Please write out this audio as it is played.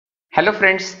Hello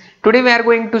friends, today we are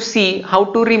going to see how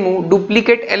to remove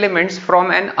duplicate elements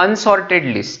from an unsorted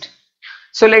list.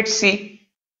 So let's see.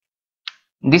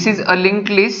 This is a linked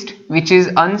list which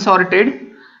is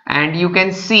unsorted, and you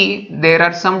can see there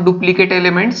are some duplicate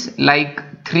elements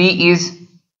like 3 is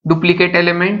duplicate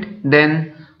element,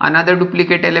 then another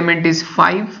duplicate element is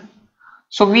 5.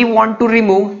 So we want to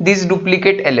remove these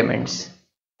duplicate elements.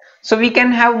 So we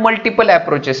can have multiple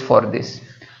approaches for this.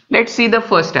 Let's see the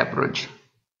first approach.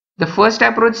 The first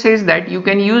approach says that you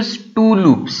can use two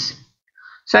loops.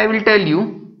 So I will tell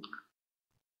you.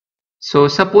 So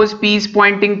suppose P is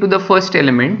pointing to the first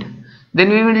element, then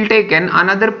we will take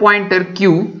another pointer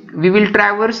Q. We will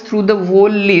traverse through the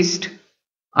whole list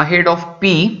ahead of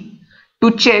P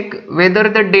to check whether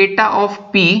the data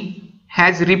of P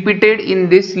has repeated in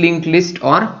this linked list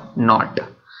or not.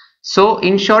 So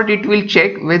in short, it will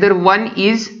check whether 1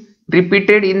 is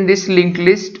repeated in this linked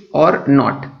list or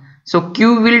not. So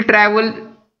Q will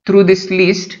travel through this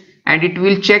list and it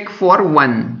will check for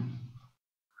 1.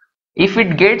 If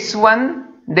it gets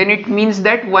 1, then it means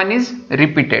that 1 is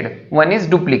repeated, 1 is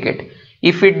duplicate.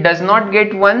 If it does not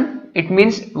get 1, it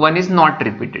means 1 is not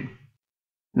repeated.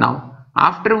 Now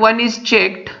after 1 is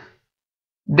checked,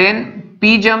 then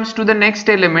P jumps to the next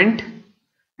element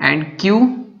and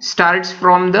Q starts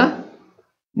from the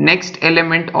next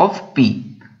element of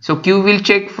P. So Q will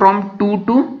check from 2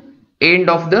 to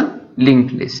end of the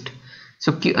linked list.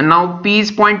 So now P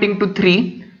is pointing to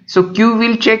 3. So Q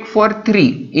will check for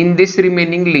 3 in this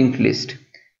remaining linked list.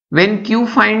 When Q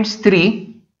finds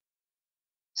 3,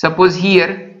 suppose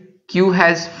here Q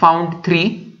has found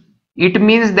 3, it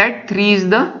means that 3 is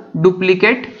the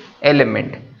duplicate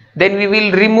element. Then we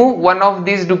will remove one of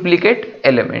these duplicate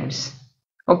elements.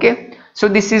 Okay, so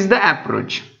this is the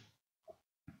approach.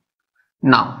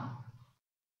 Now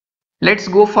let's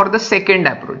go for the second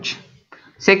approach.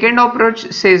 Second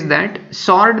approach says that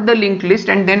sort the linked list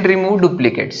and then remove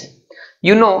duplicates.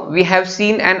 You know, we have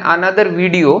seen another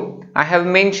video. I have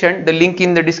mentioned the link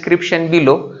in the description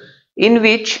below, in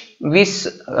which we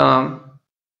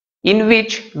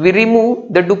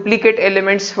remove the duplicate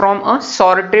elements from a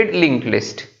sorted linked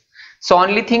list. So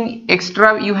only thing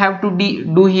extra you have to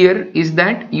do here is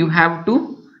that you have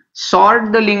to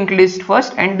sort the linked list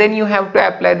first, and then you have to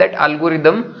apply that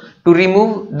algorithm to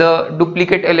remove the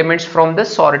duplicate elements from the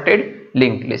sorted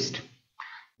linked list.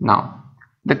 Now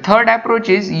the third approach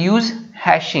is use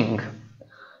hashing.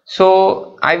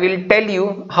 So I will tell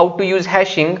you how to use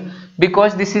hashing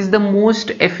because this is the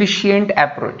most efficient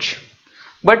approach,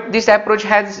 but this approach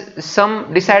has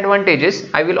some disadvantages.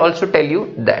 I will also tell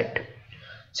you that.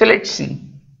 So let's see.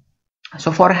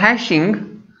 So for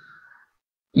hashing,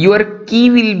 your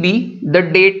key will be the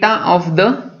data of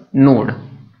the node.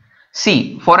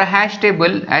 See, for a hash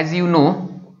table, as you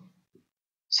know,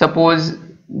 suppose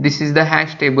this is the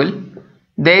hash table,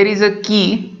 there is a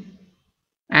key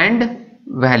and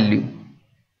value.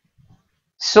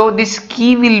 So this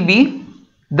key will be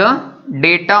the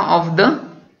data of the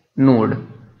node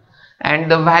and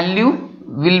the value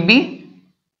will be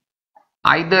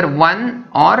either 1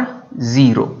 or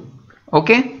 0.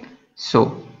 Okay,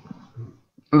 so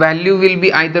value will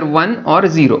be either 1 or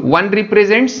 0. 1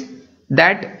 represents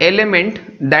that element,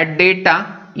 that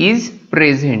data is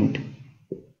present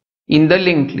in the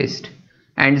linked list,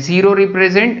 and 0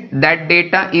 represent that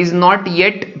data is not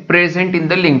yet present in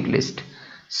the linked list.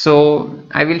 So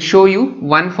I will show you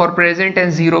 1 for present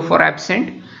and 0 for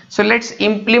absent. So let's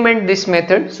implement this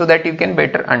method so that you can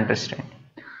better understand.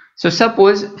 So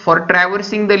suppose for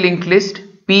traversing the linked list,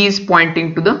 P is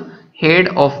pointing to the head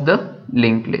of the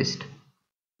linked list.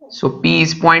 So P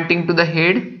is pointing to the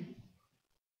head.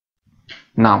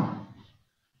 Now,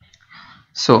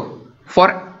 so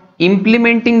for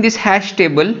implementing this hash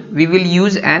table, we will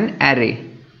use an array.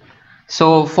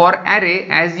 So for array,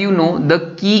 as you know,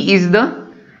 the key is the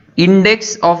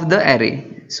index of the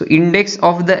array. So index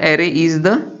of the array is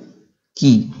the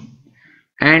key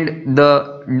and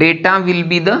the data will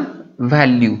be the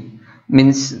value,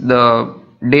 means the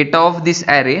data of this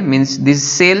array, means these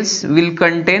cells will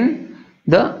contain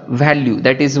the value,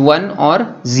 that is 1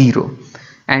 or 0,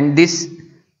 and this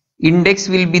index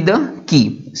will be the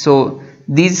key. So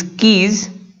these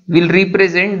keys will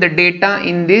represent the data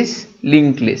in this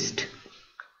linked list.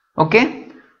 Okay,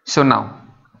 so now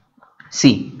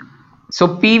see,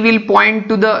 so P will point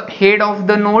to the head of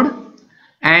the node,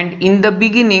 and in the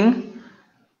beginning,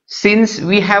 since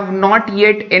we have not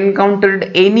yet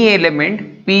encountered any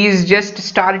element, P is just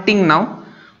starting now,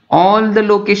 all the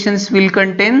locations will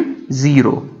contain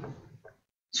 0.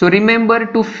 So remember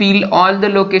to fill all the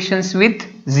locations with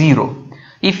 0.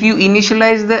 If you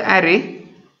initialize the array,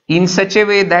 in such a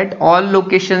way that all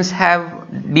locations have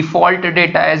default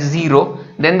data as 0,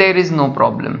 then there is no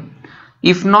problem.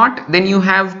 If not, then you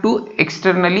have to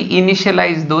externally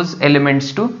initialize those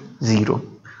elements to 0.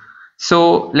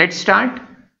 So let's start.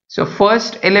 So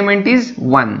first element is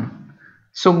 1.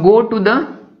 So go to the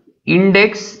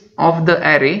index of the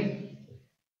array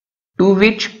to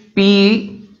which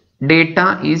P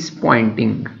data is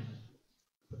pointing.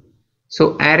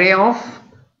 So array of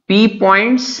P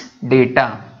points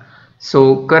data.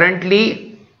 So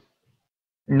currently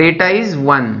data is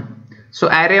 1. So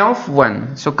array of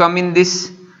 1. So come in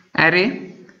this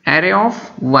array of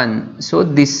 1. So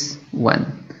this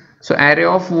 1. So array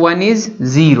of 1 is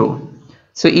 0.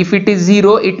 So if it is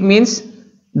 0, it means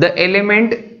the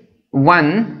element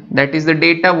 1, that is the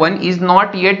data 1, is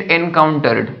not yet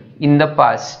encountered in the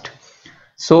past.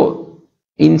 So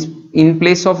in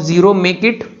place of 0, make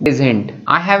it present.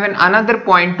 I have another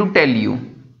point to tell you.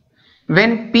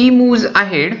 When P moves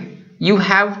ahead, you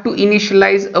have to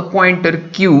initialize a pointer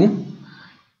Q,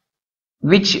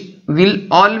 which will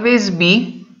always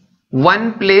be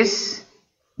one place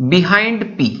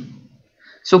behind P.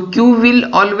 So Q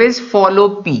will always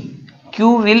follow P. Q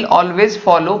will always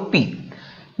follow P.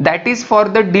 That is for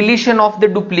the deletion of the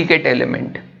duplicate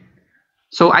element.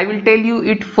 So I will tell you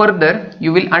it further,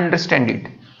 you will understand it.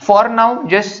 For now,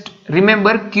 just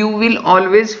remember Q will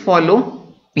always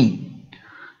follow P.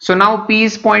 So now P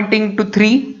is pointing to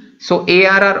 3. So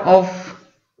ARR of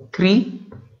 3.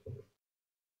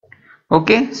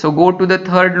 Okay, so go to the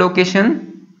third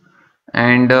location,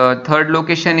 and third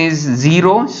location is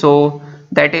 0. So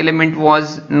that element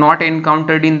was not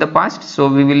encountered in the past. So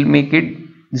we will make it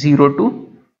 0 to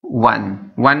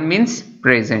 1. 1 means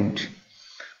present.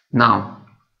 Now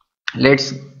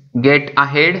let's get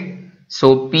ahead.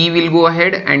 So P will go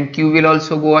ahead and Q will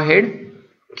also go ahead.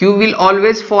 Q will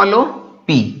always follow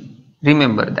P.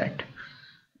 Remember that.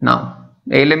 Now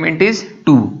the element is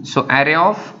 2. So array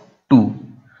of 2.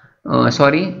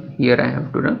 Here I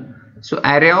have to run. So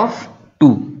array of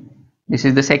 2. This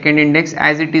is the second index.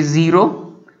 As it is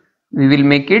 0, we will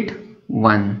make it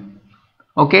 1.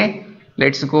 Okay.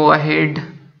 Let's go ahead.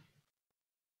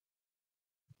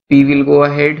 P will go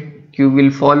ahead. Q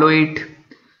will follow it.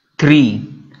 3.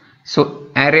 So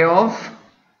array of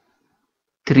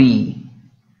 3.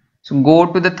 So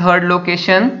go to the third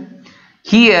location.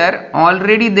 Here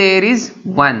already there is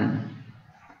 1.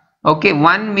 Okay,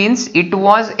 1 means it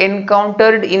was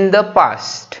encountered in the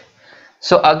past.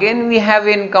 So again we have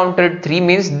encountered 3,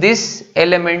 means this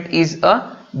element is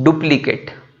a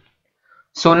duplicate.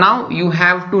 So now you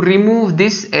have to remove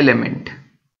this element.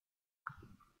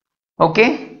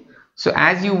 Okay, so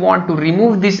as you want to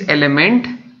remove this element,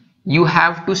 you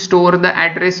have to store the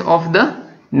address of the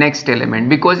next element,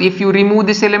 because if you remove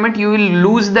this element, you will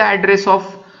lose the address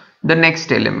of the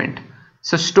next element.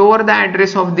 So store the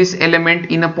address of this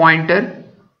element in a pointer.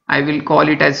 I will call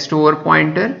it as store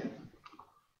pointer.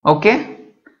 Okay.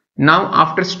 Now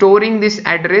after storing this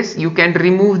address, you can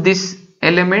remove this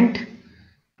element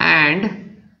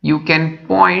and you can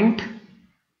point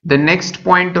the next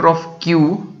pointer of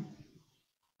Q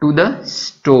to the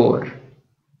store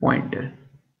pointer.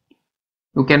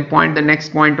 You can point the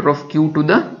next pointer of Q to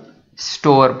the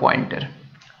store pointer.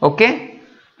 Okay.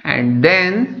 And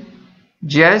then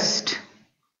just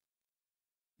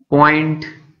point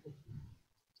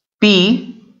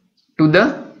P to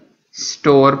the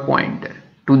store pointer,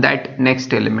 to that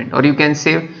next element, or you can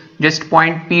say just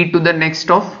point P to the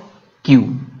next of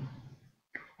Q,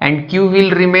 and Q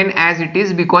will remain as it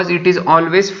is because it is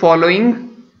always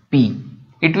following P.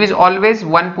 It is always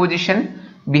one position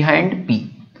behind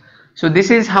P. So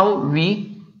this is how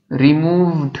we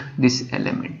removed this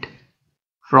element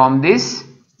from this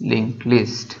linked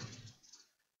list.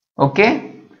 Okay.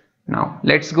 Now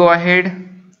let's go ahead.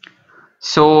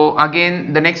 So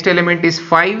again the next element is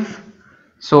 5.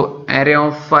 So array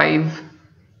of 5.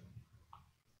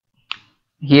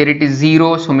 Here it is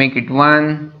 0, so make it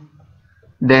 1.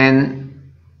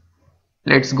 Then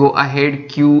let's go ahead.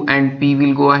 Q and P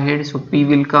will go ahead. So P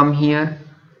will come here,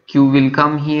 Q will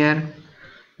come here.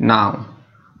 Now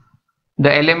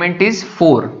the element is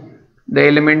 4. The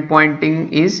element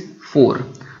pointing is 4.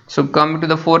 So come to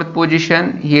the fourth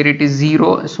position. Here it is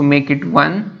 0, so make it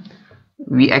 1.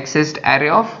 We accessed array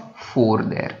of 4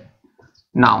 there.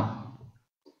 Now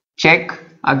check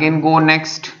again, go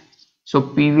next. So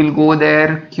P will go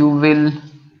there, Q will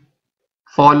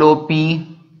follow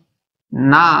P.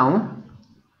 Now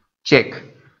check,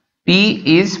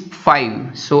 P is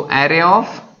 5, so array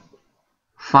of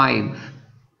 5.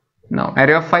 Now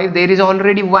array of 5, there is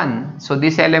already 1, so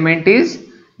this element is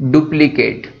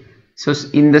duplicate. So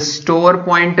in the store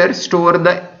pointer, store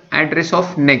the address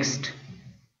of next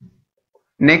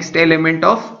element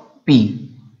of P,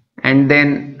 and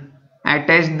then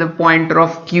attach the pointer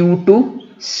of Q to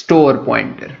store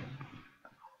pointer.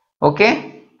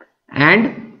 Okay,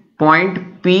 and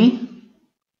point P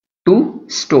to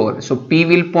store. So P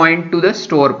will point to the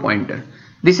store pointer.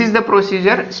 This is the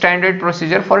procedure, standard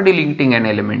procedure for deleting an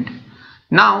element.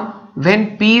 Now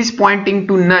when P is pointing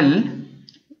to null,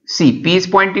 see, P is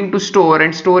pointing to store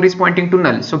and store is pointing to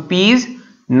null, so P is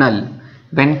null.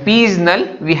 When P is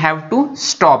null, we have to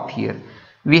stop here.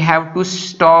 We have to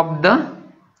stop the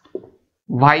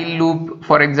while loop.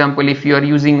 For example, if you are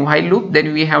using while loop,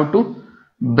 then we have to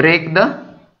break the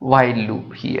while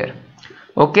loop here.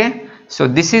 Okay, so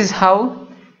this is how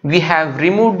we have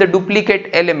removed the duplicate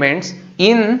elements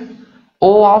in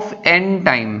O of n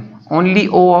time, only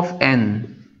O of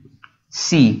n.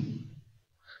 See,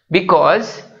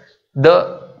 because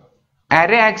the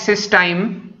array access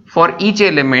time for each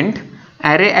element,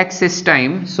 array access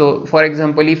time, so for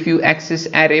example, if you access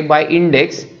array by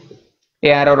index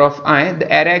ARR of I, the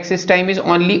array access time is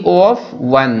only O of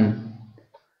 1,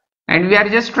 and we are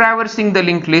just traversing the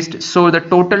linked list, so the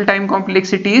total time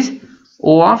complexity is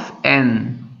O of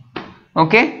n.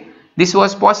 Okay, this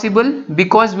was possible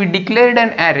because we declared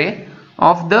an array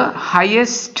of the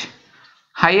highest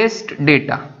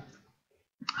data.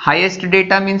 Highest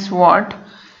data means what?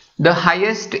 The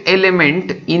highest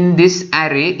element in this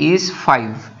array is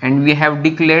 5, and we have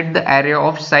declared the array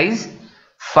of size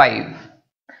 5.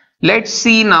 Let's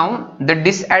see now the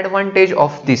disadvantage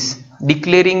of this,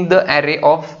 declaring the array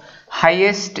of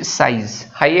highest size.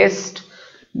 Highest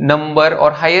number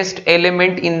or highest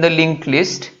element in the linked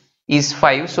list is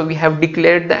 5, so we have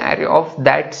declared the array of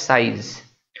that size.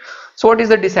 So what is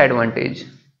the disadvantage?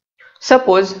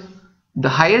 Suppose the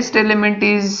highest element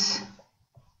is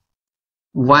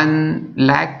 1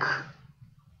 lakh.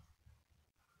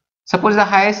 Suppose the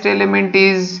highest element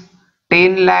is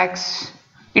 10 lakhs.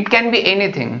 It can be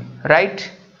anything, right?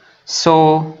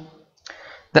 So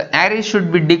the array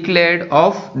should be declared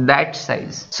of that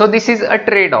size. So this is a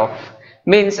trade-off,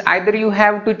 means either you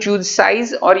have to choose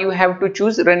size or you have to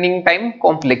choose running time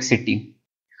complexity.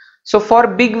 So for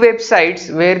big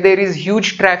websites where there is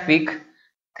huge traffic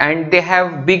and they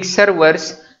have big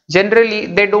servers, generally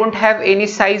they don't have any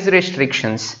size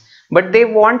restrictions, but they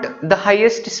want the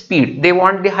highest speed, they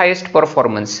want the highest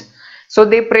performance, so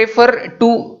they prefer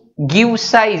to give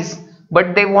size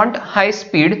but they want high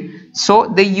speed, so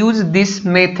they use this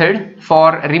method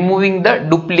for removing the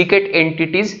duplicate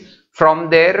entities from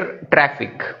their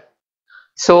traffic.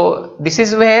 So this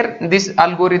is where this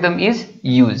algorithm is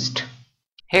used.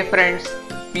 Hey friends,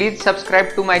 please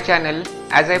subscribe to my channel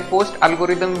as I post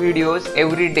algorithm videos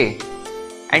every day.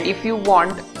 And if you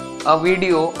want a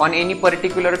video on any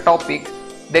particular topic,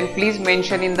 then please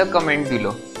mention in the comment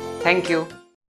below. Thank you.